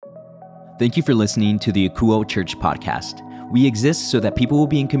Thank you for listening to the Akuo Church podcast. We exist so that people will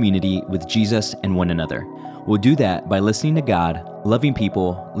be in community with Jesus and one another. We'll do that by listening to God, loving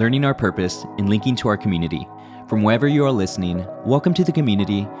people, learning our purpose, and linking to our community. From wherever you are listening, welcome to the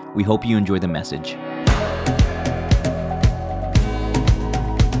community. We hope you enjoy the message.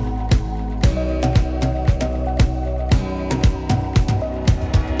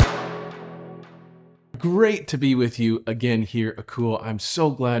 Great to be with you again here, Akuo. I'm so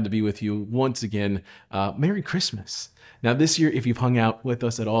glad to be with you once again. Merry Christmas. Now this year, if you've hung out with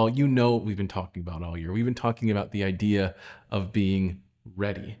us at all, you know what we've been talking about all year. We've been talking about the idea of being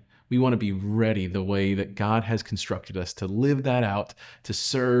ready. We want to be ready the way that God has constructed us to live that out, to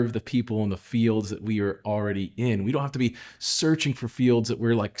serve the people in the fields that we are already in. We don't have to be searching for fields that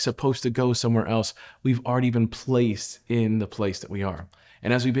we're supposed to go somewhere else. We've already been placed in the place that we are.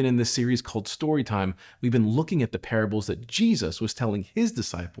 And as we've been in this series called Storytime, we've been looking at the parables that Jesus was telling his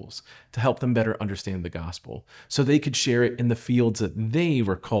disciples to help them better understand the gospel, so they could share it in the fields that they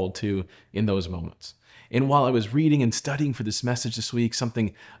were called to in those moments. And while I was reading and studying for this message this week,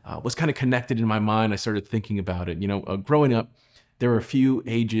 something was kind of connected in my mind. I started thinking about it. Growing up, there were a few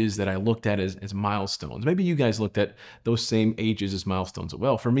ages that I looked at as milestones. Maybe you guys looked at those same ages as milestones.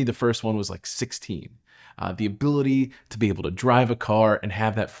 Well, for me, the first one was 16. The ability to be able to drive a car and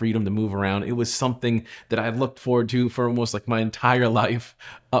have that freedom to move around. It was something that I looked forward to for almost my entire life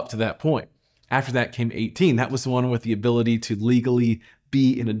up to that point. After that came 18. That was the one with the ability to legally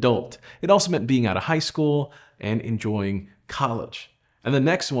be an adult. It also meant being out of high school and enjoying college. And the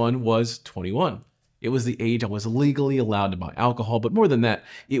next one was 21. It was the age I was legally allowed to buy alcohol, but more than that,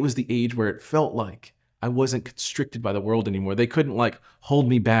 it was the age where it felt like I wasn't constricted by the world anymore. They couldn't hold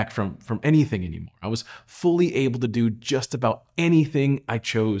me back from anything anymore. I was fully able to do just about anything I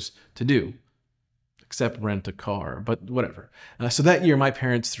chose to do, except rent a car, but whatever. So that year, my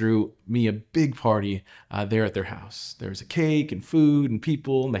parents threw me a big party there at their house. There was a cake and food and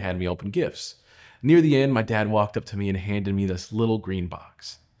people, and they had me open gifts. Near the end, my dad walked up to me and handed me this little green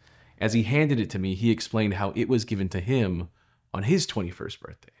box. As he handed it to me, he explained how it was given to him on his 21st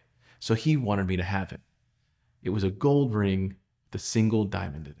birthday. So he wanted me to have it. It was a gold ring with a single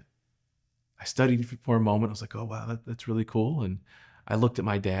diamond in it. I studied for a moment. I was like, oh, wow, that's really cool. And I looked at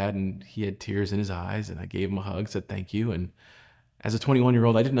my dad, and he had tears in his eyes, and I gave him a hug, said thank you. And as a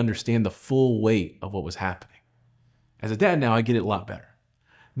 21-year-old, I didn't understand the full weight of what was happening. As a dad now, I get it a lot better.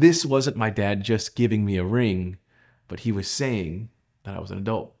 This wasn't my dad just giving me a ring, but he was saying that I was an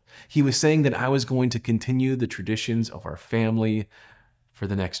adult. He was saying that I was going to continue the traditions of our family for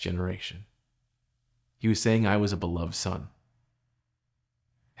the next generation. He was saying I was a beloved son.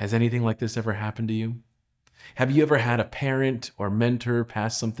 Has anything like this ever happened to you? Have you ever had a parent or mentor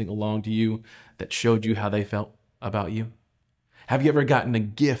pass something along to you that showed you how they felt about you? Have you ever gotten a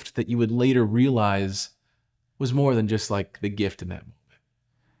gift that you would later realize was more than just the gift in that moment?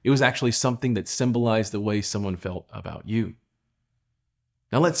 It was actually something that symbolized the way someone felt about you.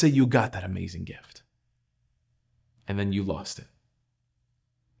 Now let's say you got that amazing gift, and then you lost it,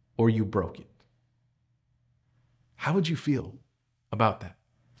 or you broke it. How would you feel about that?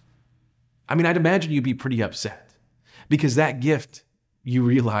 I'd imagine you'd be pretty upset, because that gift, you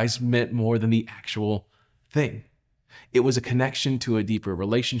realize, meant more than the actual thing. It was a connection to a deeper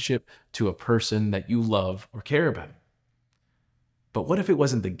relationship, to a person that you love or care about. But what if it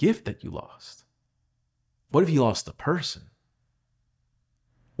wasn't the gift that you lost? What if you lost the person?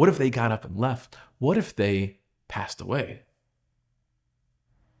 What if they got up and left? What if they passed away?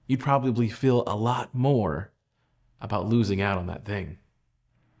 You'd probably feel a lot more about losing out on that thing.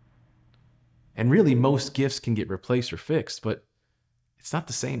 And really, most gifts can get replaced or fixed, but it's not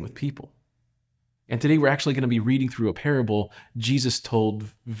the same with people. And today we're actually going to be reading through a parable Jesus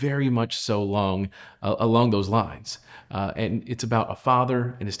told very much so along those lines. And it's about a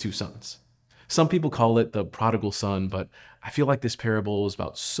father and his two sons. Some people call it the prodigal son, but I feel like this parable is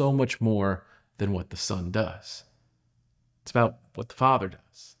about so much more than what the son does. It's about what the father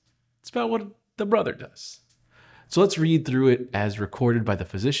does. It's about what the brother does. So let's read through it as recorded by the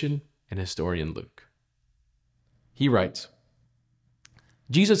physician and historian Luke. He writes,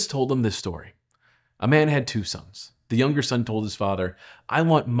 Jesus told them this story. A man had two sons. The younger son told his father, I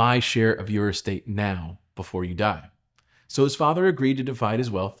want my share of your estate now before you die. So his father agreed to divide his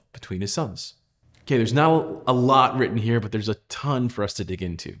wealth between his sons. Okay, there's not a lot written here, but there's a ton for us to dig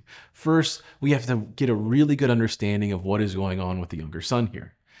into. First, we have to get a really good understanding of what is going on with the younger son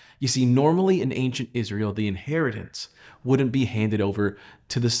here. You see, normally in ancient Israel, the inheritance wouldn't be handed over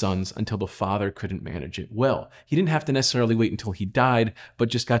to the sons until the father couldn't manage it well. He didn't have to necessarily wait until he died, but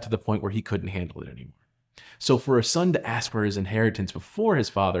just got to the point where he couldn't handle it anymore. So for a son to ask for his inheritance before his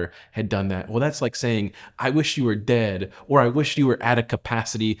father had done that, well, that's like saying, I wish you were dead, or I wish you were at a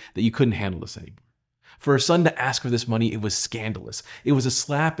capacity that you couldn't handle this anymore. For a son to ask for this money, it was scandalous. It was a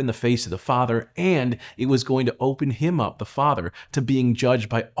slap in the face of the father, and it was going to open him up, the father, to being judged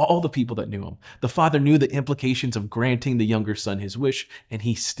by all the people that knew him. The father knew the implications of granting the younger son his wish, and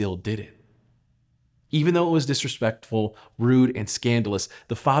he still did it. Even though it was disrespectful, rude, and scandalous,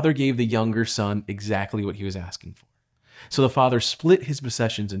 the father gave the younger son exactly what he was asking for. So the father split his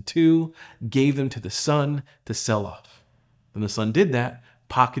possessions in two, gave them to the son to sell off. Then the son did that,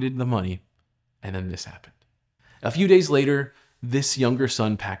 pocketed the money, and then this happened. A few days later, this younger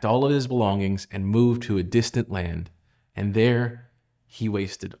son packed all of his belongings and moved to a distant land, and there he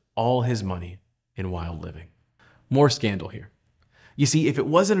wasted all his money in wild living. More scandal here. You see, if it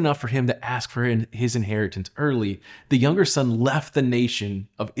wasn't enough for him to ask for his inheritance early, the younger son left the nation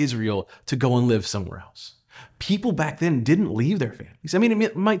of Israel to go and live somewhere else. People back then didn't leave their families. I mean,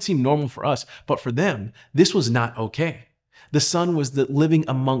 it might seem normal for us, but for them, this was not okay. The son was living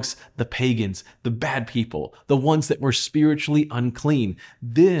amongst the pagans, the bad people, the ones that were spiritually unclean.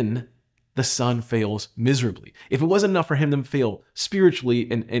 Then the son fails miserably. If it wasn't enough for him to fail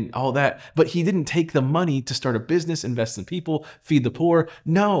spiritually and all that, but he didn't take the money to start a business, invest in people, feed the poor.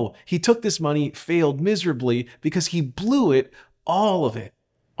 No, he took this money, failed miserably because he blew it, all of it,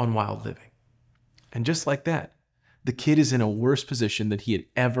 on wild living. And just like that, the kid is in a worse position than he had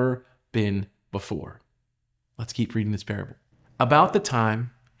ever been before. Let's keep reading this parable. About the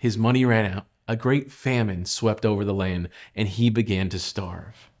time his money ran out, a great famine swept over the land, and he began to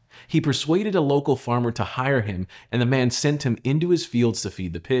starve. He persuaded a local farmer to hire him, and the man sent him into his fields to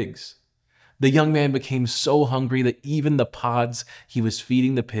feed the pigs. The young man became so hungry that even the pods he was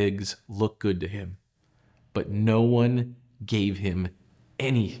feeding the pigs looked good to him. But no one gave him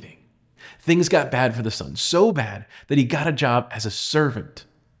anything. Things got bad for the son, so bad that he got a job as a servant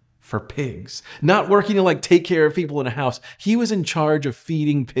for pigs. Not working to take care of people in a house. He was in charge of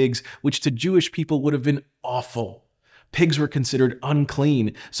feeding pigs, which to Jewish people would have been awful. Pigs were considered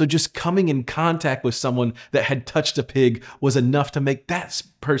unclean, so just coming in contact with someone that had touched a pig was enough to make that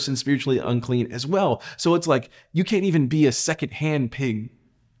person spiritually unclean as well. So it's like, you can't even be a secondhand pig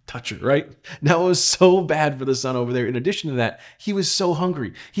toucher, right? Now it was so bad for the son over there. In addition to that, he was so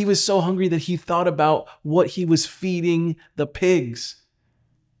hungry. He was so hungry that he thought about what he was feeding the pigs,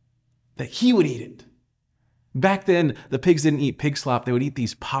 that he would eat it. Back then, the pigs didn't eat pig slop. They would eat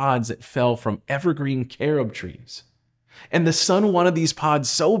these pods that fell from evergreen carob trees. And the son wanted these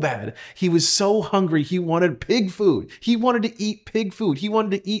pods so bad. He was so hungry. He wanted pig food. He wanted to eat pig food. He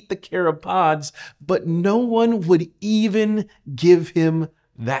wanted to eat the carob pods, but no one would even give him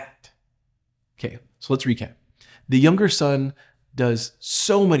that. Okay, so let's recap. The younger son does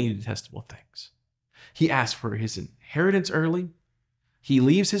so many detestable things. He asks for his inheritance early. He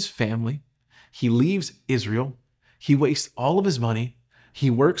leaves his family. He leaves Israel. He wastes all of his money. He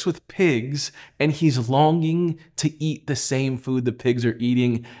works with pigs, and he's longing to eat the same food the pigs are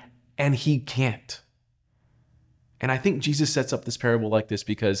eating, and he can't. And I think Jesus sets up this parable like this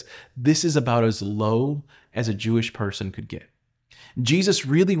because this is about as low as a Jewish person could get. Jesus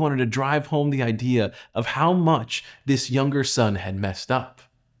really wanted to drive home the idea of how much this younger son had messed up.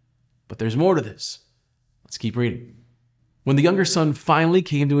 But there's more to this. Let's keep reading. When the younger son finally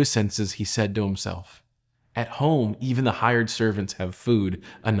came to his senses, he said to himself, "At home, even the hired servants have food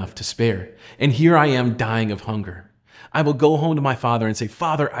enough to spare, and here I am dying of hunger. I will go home to my father and say,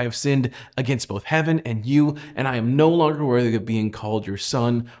 'Father, I have sinned against both heaven and you, and I am no longer worthy of being called your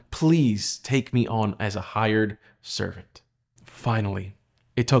son. Please take me on as a hired servant.'" Finally,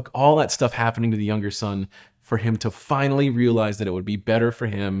 it took all that stuff happening to the younger son for him to finally realize that it would be better for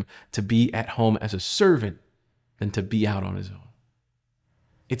him to be at home as a servant than to be out on his own.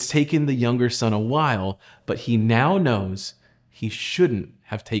 It's taken the younger son a while, but he now knows he shouldn't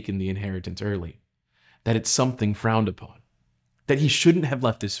have taken the inheritance early, that it's something frowned upon, that he shouldn't have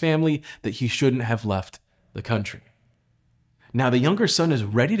left his family, that he shouldn't have left the country. Now the younger son is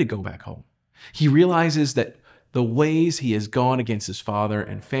ready to go back home. He realizes that the ways he has gone against his father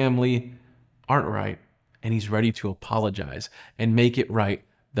and family aren't right, and he's ready to apologize and make it right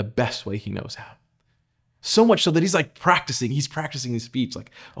the best way he knows how. So much so that he's practicing his speech.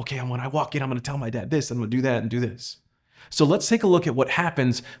 Okay, when I walk in, I'm going to tell my dad this, I'm going to do that and do this. So let's take a look at what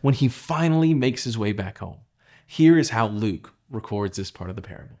happens when he finally makes his way back home. Here is how Luke records this part of the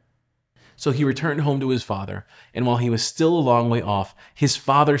parable. So he returned home to his father, and while he was still a long way off, his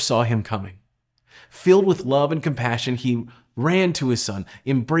father saw him coming. Filled with love and compassion, he ran to his son,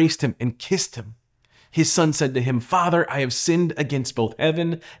 embraced him, and kissed him. His son said to him, "Father, I have sinned against both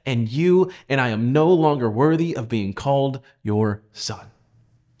heaven and you, and I am no longer worthy of being called your son."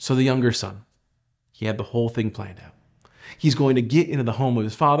 So the younger son, he had the whole thing planned out. He's going to get into the home of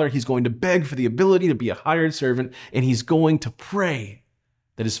his father. He's going to beg for the ability to be a hired servant, and he's going to pray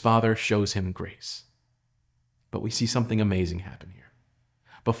that his father shows him grace. But we see something amazing happen here.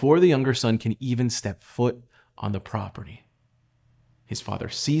 Before the younger son can even step foot on the property, his father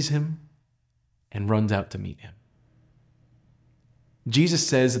sees him and runs out to meet him. Jesus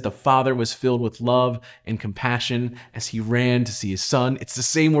says that the father was filled with love and compassion as he ran to see his son. It's the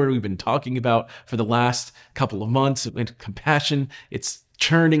same word we've been talking about for the last couple of months. Compassion, it's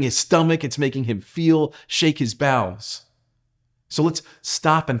churning his stomach. It's making him shake his bowels. So let's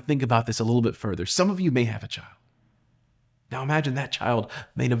stop and think about this a little bit further. Some of you may have a child. Now imagine that child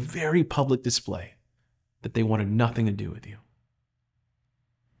made a very public display that they wanted nothing to do with you.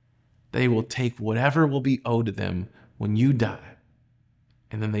 They will take whatever will be owed to them when you die,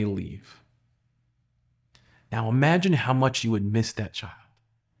 and then they leave. Now imagine how much you would miss that child.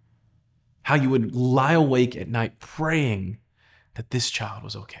 How you would lie awake at night praying that this child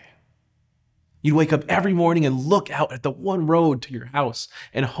was okay. You'd wake up every morning and look out at the one road to your house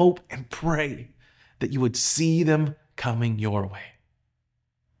and hope and pray that you would see them coming your way.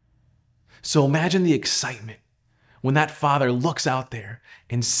 So imagine the excitement when that father looks out there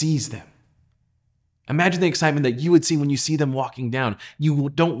and sees them. Imagine the excitement that you would see when you see them walking down. You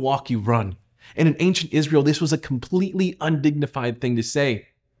don't walk, you run. And in ancient Israel, this was a completely undignified thing to say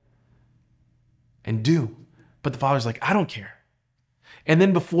and do. But the father's like, "I don't care." And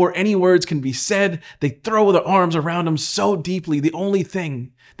then before any words can be said, they throw their arms around him so deeply. The only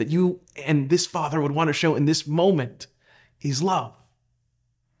thing that you and this father would want to show in this moment is love.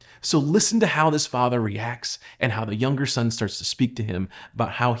 So listen to how this father reacts and how the younger son starts to speak to him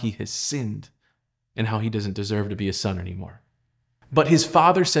about how he has sinned and how he doesn't deserve to be a son anymore. But his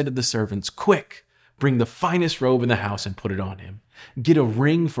father said to the servants, "Quick, bring the finest robe in the house and put it on him. Get a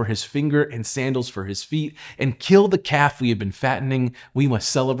ring for his finger and sandals for his feet, and kill the calf we have been fattening. We must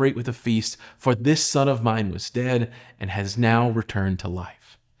celebrate with a feast, for this son of mine was dead and has now returned to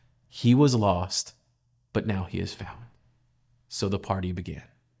life. He was lost, but now he is found." So the party began.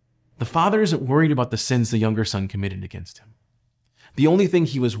 The father isn't worried about the sins the younger son committed against him. The only thing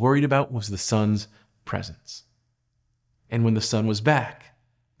he was worried about was the son's presence. And when the son was back,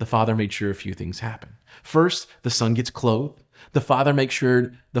 the father made sure a few things happened. First, the son gets clothed. The father made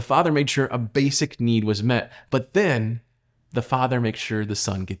sure a basic need was met. But then the father makes sure the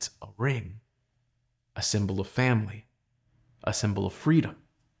son gets a ring, a symbol of family, a symbol of freedom.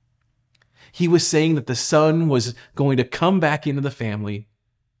 He was saying that the son was going to come back into the family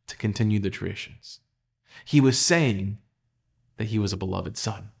to continue the traditions. He was saying that he was a beloved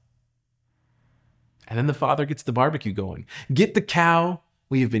son. And then the father gets the barbecue going. "Get the cow.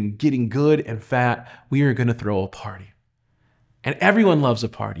 We have been getting good and fat. We are going to throw a party." And everyone loves a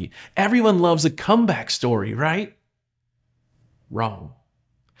party. Everyone loves a comeback story, right? Wrong.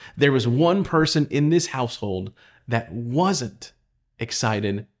 There was one person in this household that wasn't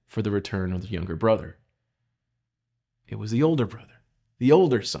excited for the return of the younger brother. It was the older brother, the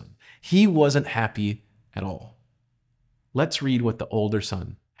older son. He wasn't happy at all. Let's read what the older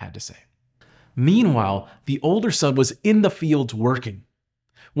son had to say. "Meanwhile, the older son was in the fields working.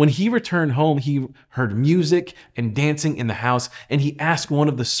 When he returned home, he heard music and dancing in the house, and he asked one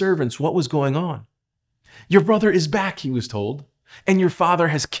of the servants what was going on. 'Your brother is back,' he was told, 'and your father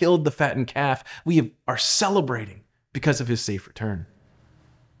has killed the fattened calf. We are celebrating because of his safe return.'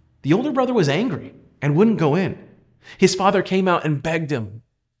 The older brother was angry and wouldn't go in. His father came out and begged him,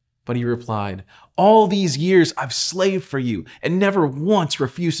 but he replied, 'All these years I've slaved for you and never once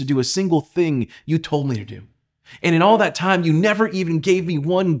refused to do a single thing you told me to do. And in all that time, you never even gave me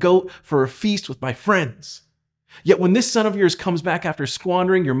one goat for a feast with my friends. Yet when this son of yours comes back after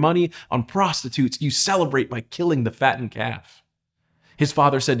squandering your money on prostitutes, you celebrate by killing the fattened calf.' His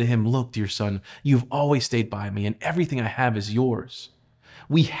father said to him, 'Look, dear son, you've always stayed by me, and everything I have is yours.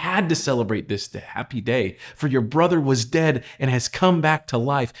 We had to celebrate this happy day, for your brother was dead and has come back to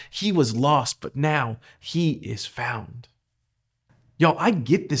life. He was lost, but now he is found.'" Y'all, I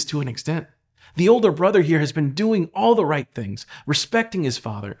get this to an extent. The older brother here has been doing all the right things, respecting his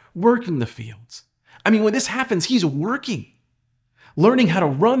father, working the fields. I mean, when this happens, he's working, learning how to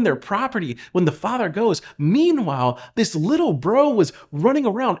run their property when the father goes. Meanwhile, this little bro was running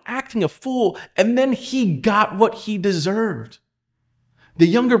around acting a fool, and then he got what he deserved. The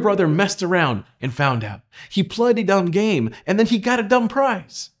younger brother messed around and found out. He played a dumb game, and then he got a dumb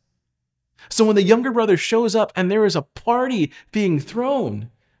prize. So when the younger brother shows up and there is a party being thrown,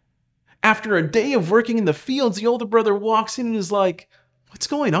 After a day of working in the fields, the older brother walks in and is like, "What's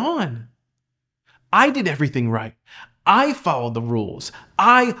going on? I did everything right. I followed the rules.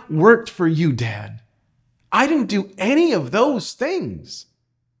 I worked for you, Dad. I didn't do any of those things."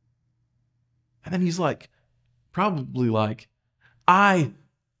 And then he's like, probably like, "I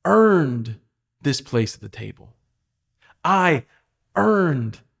earned this place at the table. I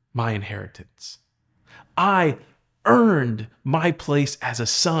earned my inheritance. I earned my place as a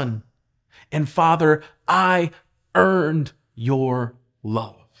son. And Father, I earned your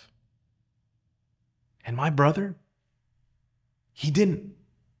love. And my brother, he didn't.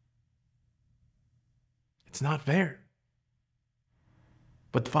 It's not fair."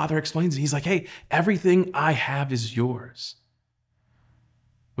 But the father explains it. He's like, "Hey, everything I have is yours."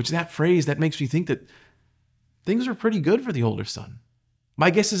 Which, that phrase, that makes me think that things are pretty good for the older son. My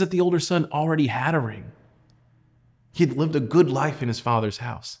guess is that the older son already had a ring. He'd lived a good life in his father's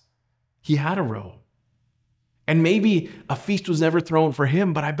house. He had a robe. And maybe a feast was never thrown for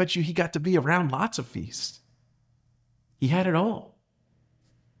him, but I bet you he got to be around lots of feasts. He had it all.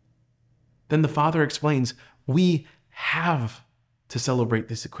 Then the father explains, "We have to celebrate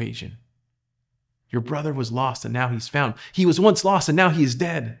this occasion. Your brother was lost and now he's found. He was once lost and now he is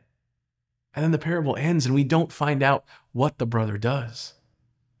dead." And then the parable ends and we don't find out what the brother does.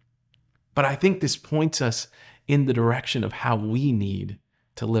 But I think this points us in the direction of how we need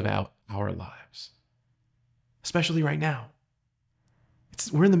to live out our lives, especially right now.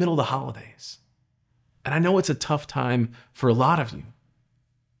 We're in the middle of the holidays. And I know it's a tough time for a lot of you.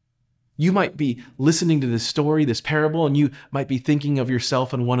 You might be listening to this story, this parable, and you might be thinking of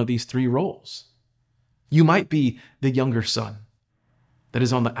yourself in one of these three roles. You might be the younger son that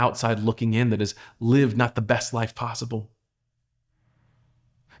is on the outside looking in, that has lived not the best life possible.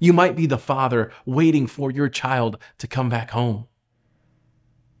 You might be the father waiting for your child to come back home.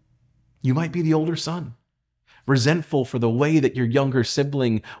 You might be the older son, resentful for the way that your younger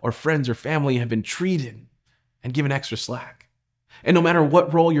sibling or friends or family have been treated and given extra slack. And no matter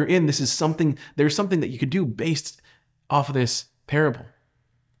what role you're in, there's something that you could do based off of this parable.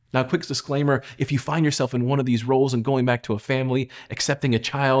 Now, quick disclaimer, if you find yourself in one of these roles and going back to a family, accepting a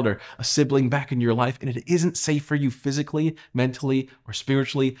child or a sibling back into your life, and it isn't safe for you physically, mentally, or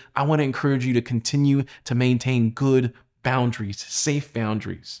spiritually, I want to encourage you to continue to maintain good boundaries, safe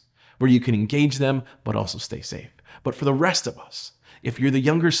boundaries, where you can engage them, but also stay safe. But for the rest of us, if you're the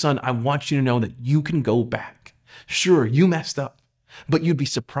younger son, I want you to know that you can go back. Sure, you messed up, but you'd be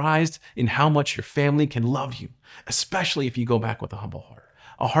surprised in how much your family can love you, especially if you go back with a humble heart.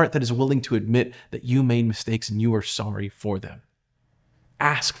 A heart that is willing to admit that you made mistakes and you are sorry for them.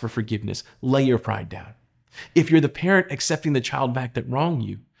 Ask for forgiveness. Lay your pride down. If you're the parent accepting the child back that wronged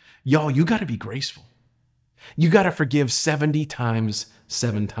you, you got to be graceful. You got to forgive 70 times,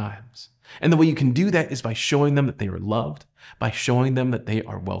 7 times. And the way you can do that is by showing them that they are loved, by showing them that they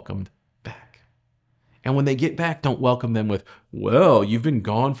are welcomed back. And when they get back, don't welcome them with, "Well, you've been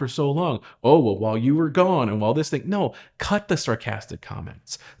gone for so long. Oh, well, while you were gone and while this thing." No, cut the sarcastic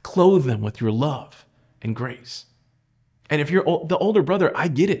comments. Clothe them with your love and grace. And if you're the older brother, I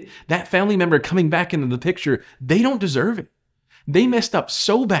get it. That family member coming back into the picture, they don't deserve it. They messed up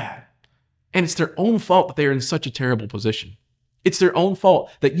so bad. And it's their own fault that they're in such a terrible position. It's their own fault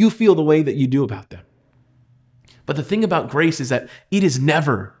that you feel the way that you do about them. But the thing about grace is that it is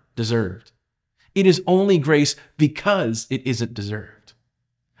never deserved. It is only grace because it isn't deserved.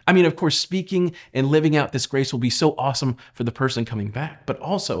 I mean, of course, speaking and living out this grace will be so awesome for the person coming back. But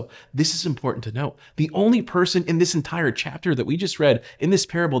also, this is important to note. The only person in this entire chapter that we just read in this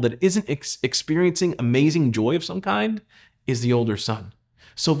parable that isn't experiencing amazing joy of some kind is the older son.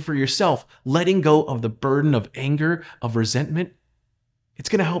 So for yourself, letting go of the burden of anger, of resentment, it's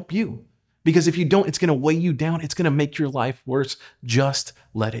going to help you. Because if you don't, it's going to weigh you down. It's going to make your life worse. Just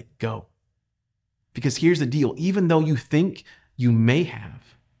let it go. Because here's the deal. Even though you think you may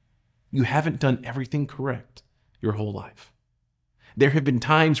have, you haven't done everything correct your whole life. There have been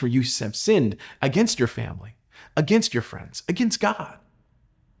times where you have sinned against your family, against your friends, against God.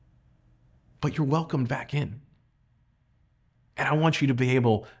 But you're welcomed back in. And I want you to be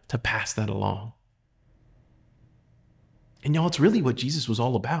able to pass that along. And y'all, it's really what Jesus was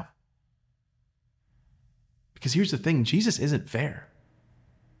all about. Because here's the thing, Jesus isn't fair.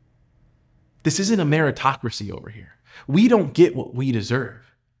 This isn't a meritocracy over here. We don't get what we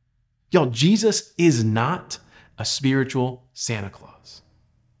deserve. Y'all, Jesus is not a spiritual Santa Claus.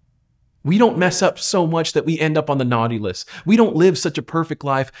 We don't mess up so much that we end up on the naughty list. We don't live such a perfect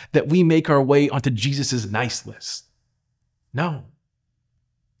life that we make our way onto Jesus's nice list. No.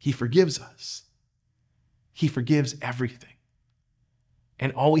 He forgives us. He forgives everything.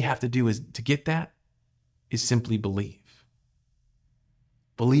 And all we have to do is to get that is simply believe.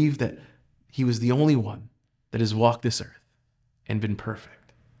 Believe that he was the only one that has walked this earth and been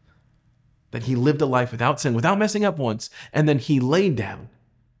perfect. That he lived a life without sin, without messing up once, and then he laid down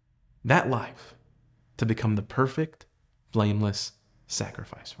that life to become the perfect, blameless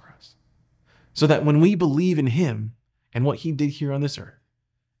sacrifice for us. So that when we believe in him and what he did here on this earth,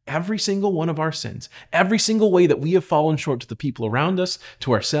 every single one of our sins, every single way that we have fallen short to the people around us,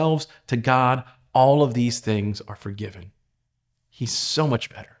 to ourselves, to God, all of these things are forgiven. He's so much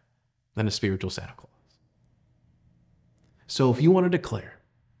better than a spiritual Santa Claus. So if you want to declare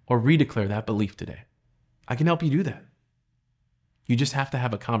or redeclare that belief today, I can help you do that. You just have to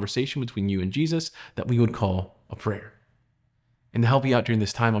have a conversation between you and Jesus that we would call a prayer. And to help you out during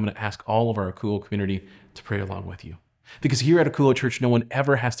this time, I'm going to ask all of our Akuo community to pray along with you. Because here at Akuo Church, no one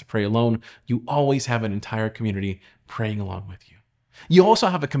ever has to pray alone. You always have an entire community praying along with you. You also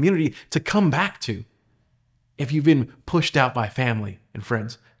have a community to come back to. If you've been pushed out by family and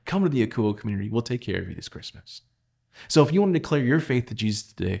friends, come to the Akuo community. We'll take care of you this Christmas. So if you want to declare your faith to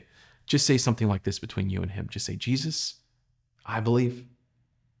Jesus today, just say something like this between you and him. Just say, Jesus, I believe.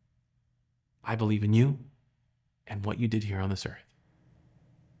 I believe in you and what you did here on this earth.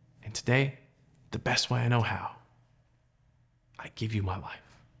 And today, the best way I know how, I give you my life.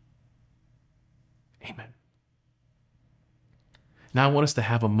 Amen. Now I want us to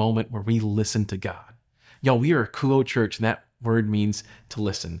have a moment where we listen to God. Y'all, we are a Akuo Church, and that word means to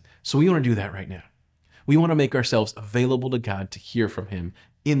listen. So we want to do that right now. We want to make ourselves available to God to hear from him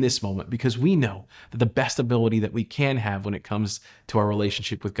in this moment, because we know that the best ability that we can have when it comes to our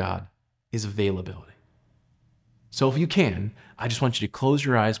relationship with God is availability. So if you can, I just want you to close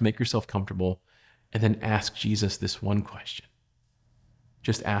your eyes, make yourself comfortable, and then ask Jesus this one question.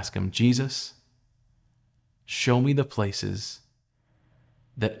 Just ask him, Jesus, show me the places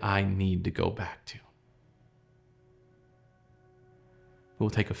that I need to go back to. We'll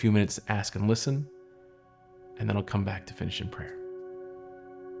take a few minutes to ask and listen, and then I'll come back to finish in prayer.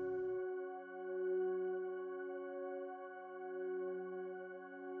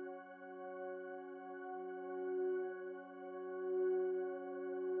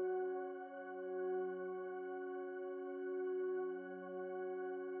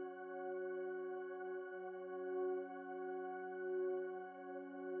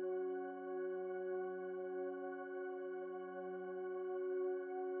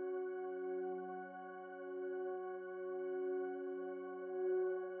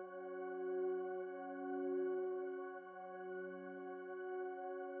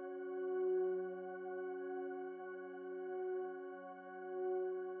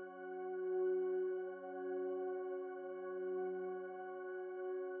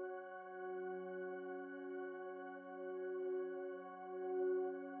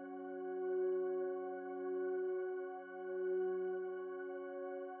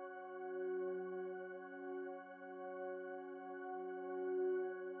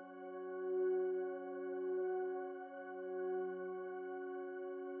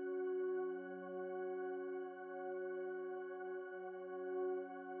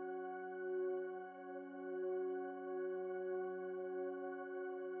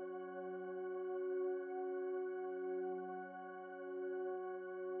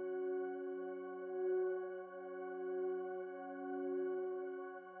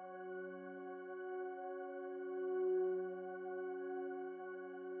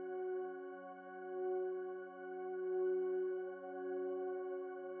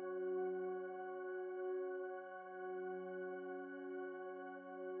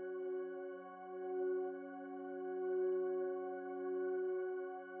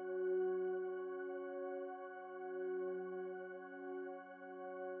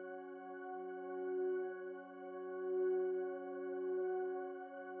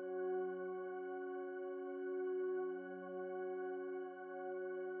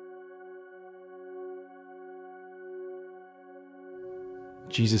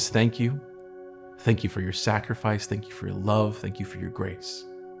 Jesus, thank you. Thank you for your sacrifice. Thank you for your love. Thank you for your grace.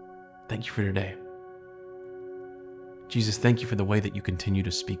 Thank you for today. Jesus, thank you for the way that you continue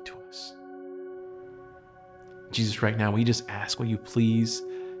to speak to us. Jesus, right now, we just ask, will you please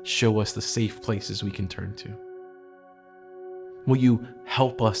show us the safe places we can turn to? Will you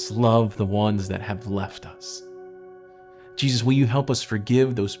help us love the ones that have left us? Jesus, will you help us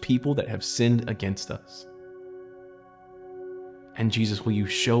forgive those people that have sinned against us? And Jesus, will you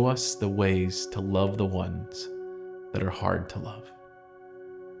show us the ways to love the ones that are hard to love?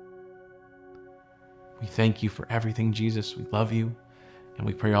 We thank you for everything, Jesus. We love you. And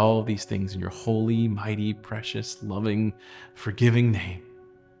we pray all of these things in your holy, mighty, precious, loving, forgiving name.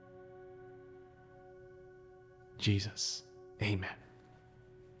 Jesus. Amen.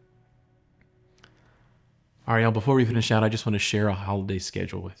 All right, y'all, before we finish out, I just want to share a holiday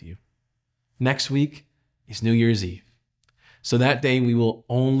schedule with you. Next week is New Year's Eve. So that day, we will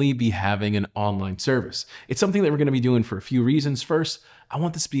only be having an online service. It's something that we're going to be doing for a few reasons. First, I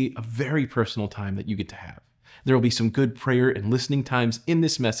want this to be a very personal time that you get to have. There will be some good prayer and listening times in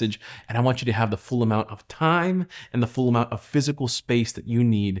this message, and I want you to have the full amount of time and the full amount of physical space that you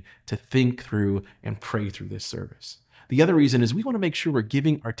need to think through and pray through this service. The other reason is we want to make sure we're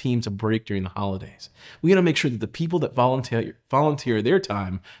giving our teams a break during the holidays. We want to make sure that the people that volunteer their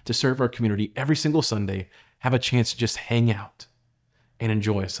time to serve our community every single Sunday have a chance to just hang out and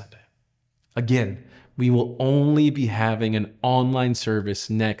enjoy a Sunday. Again, we will only be having an online service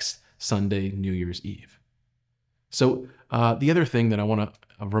next Sunday, New Year's Eve. So the other thing that I want to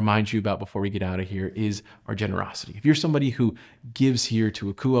remind you about before we get out of here is our generosity. If you're somebody who gives here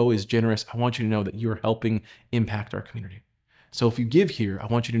to Akuo, is generous, I want you to know that you're helping impact our community. So if you give here, I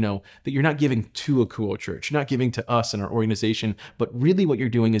want you to know that you're not giving to Akuo Church. You're not giving to us and our organization, but really what you're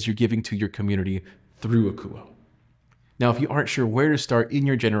doing is you're giving to your community through Akuo. Now, if you aren't sure where to start in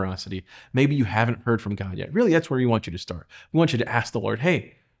your generosity, maybe you haven't heard from God yet. Really, that's where we want you to start. We want you to ask the Lord,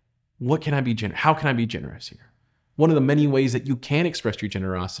 hey, how can I be generous here? One of the many ways that you can express your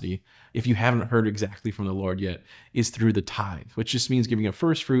generosity, if you haven't heard exactly from the Lord yet, is through the tithe, which just means giving a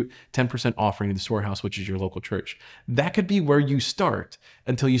first fruit 10% offering to the storehouse, which is your local church. That could be where you start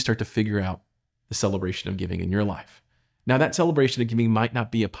until you start to figure out the celebration of giving in your life. Now, that celebration of giving might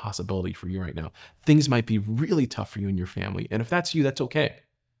not be a possibility for you right now. Things might be really tough for you and your family. And if that's you, that's okay,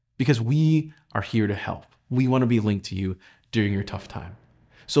 because we are here to help. We want to be linked to you during your tough time.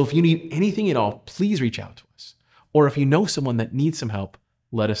 So if you need anything at all, please reach out to us. Or if you know someone that needs some help,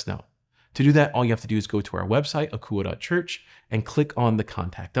 let us know. To do that, all you have to do is go to our website, akuo.church, and click on the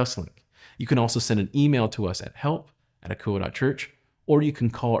Contact Us link. You can also send an email to us at help@akuo.church, or you can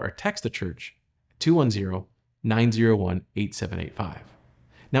call or text the church at 210-901-8785.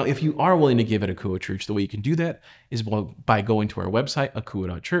 Now, if you are willing to give at Akuo Church, the way you can do that is by going to our website,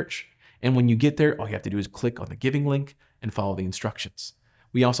 akuo.church. And when you get there, all you have to do is click on the giving link and follow the instructions.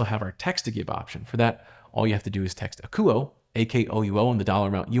 We also have our text to give option. For that, all you have to do is text Akuo, AKOUO, and the dollar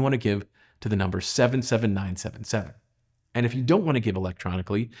amount you want to give to the number 77977. And if you don't want to give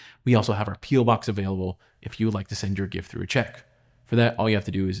electronically, we also have our P.O. Box available if you would like to send your gift through a check. For that, all you have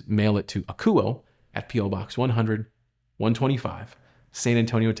to do is mail it to Akuo at P.O. Box 100, 125, San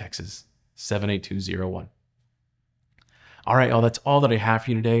Antonio, Texas, 78201. All right, y'all, that's all that I have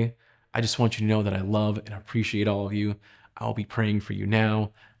for you today. I just want you to know that I love and appreciate all of you. I'll be praying for you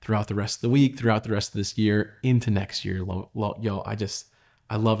now, throughout the rest of the week, throughout the rest of this year, into next year. Y'all, I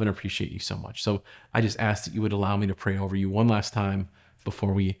love and appreciate you so much. So I just ask that you would allow me to pray over you one last time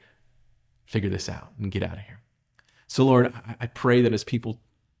before we figure this out and get out of here. So Lord, I pray that as people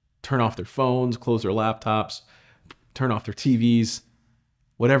turn off their phones, close their laptops, turn off their TVs,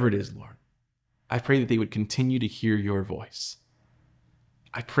 whatever it is, Lord, I pray that they would continue to hear your voice.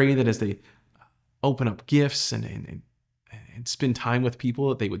 I pray that as they open up gifts and spend time with people,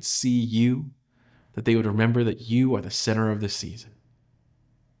 that they would see you, that they would remember that you are the center of this season.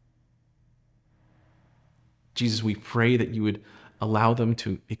 Jesus, we pray that you would allow them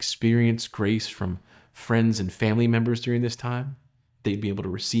to experience grace from friends and family members during this time. They'd be able to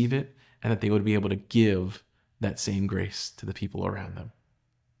receive it, and that they would be able to give that same grace to the people around them.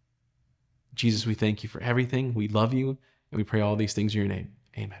 Jesus, we thank you for everything. We love you, and we pray all these things in your name.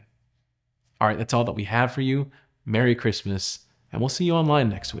 Amen. All right, that's all that we have for you. Merry Christmas, and we'll see you online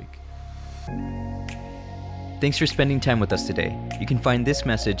next week. Thanks for spending time with us today. You can find this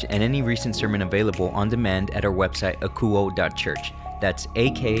message and any recent sermon available on demand at our website, akuo.church. That's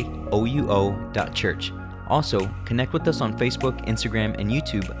AKOUO.church. Also, connect with us on Facebook, Instagram, and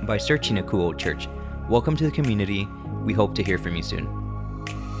YouTube by searching Akuo Church. Welcome to the community. We hope to hear from you soon.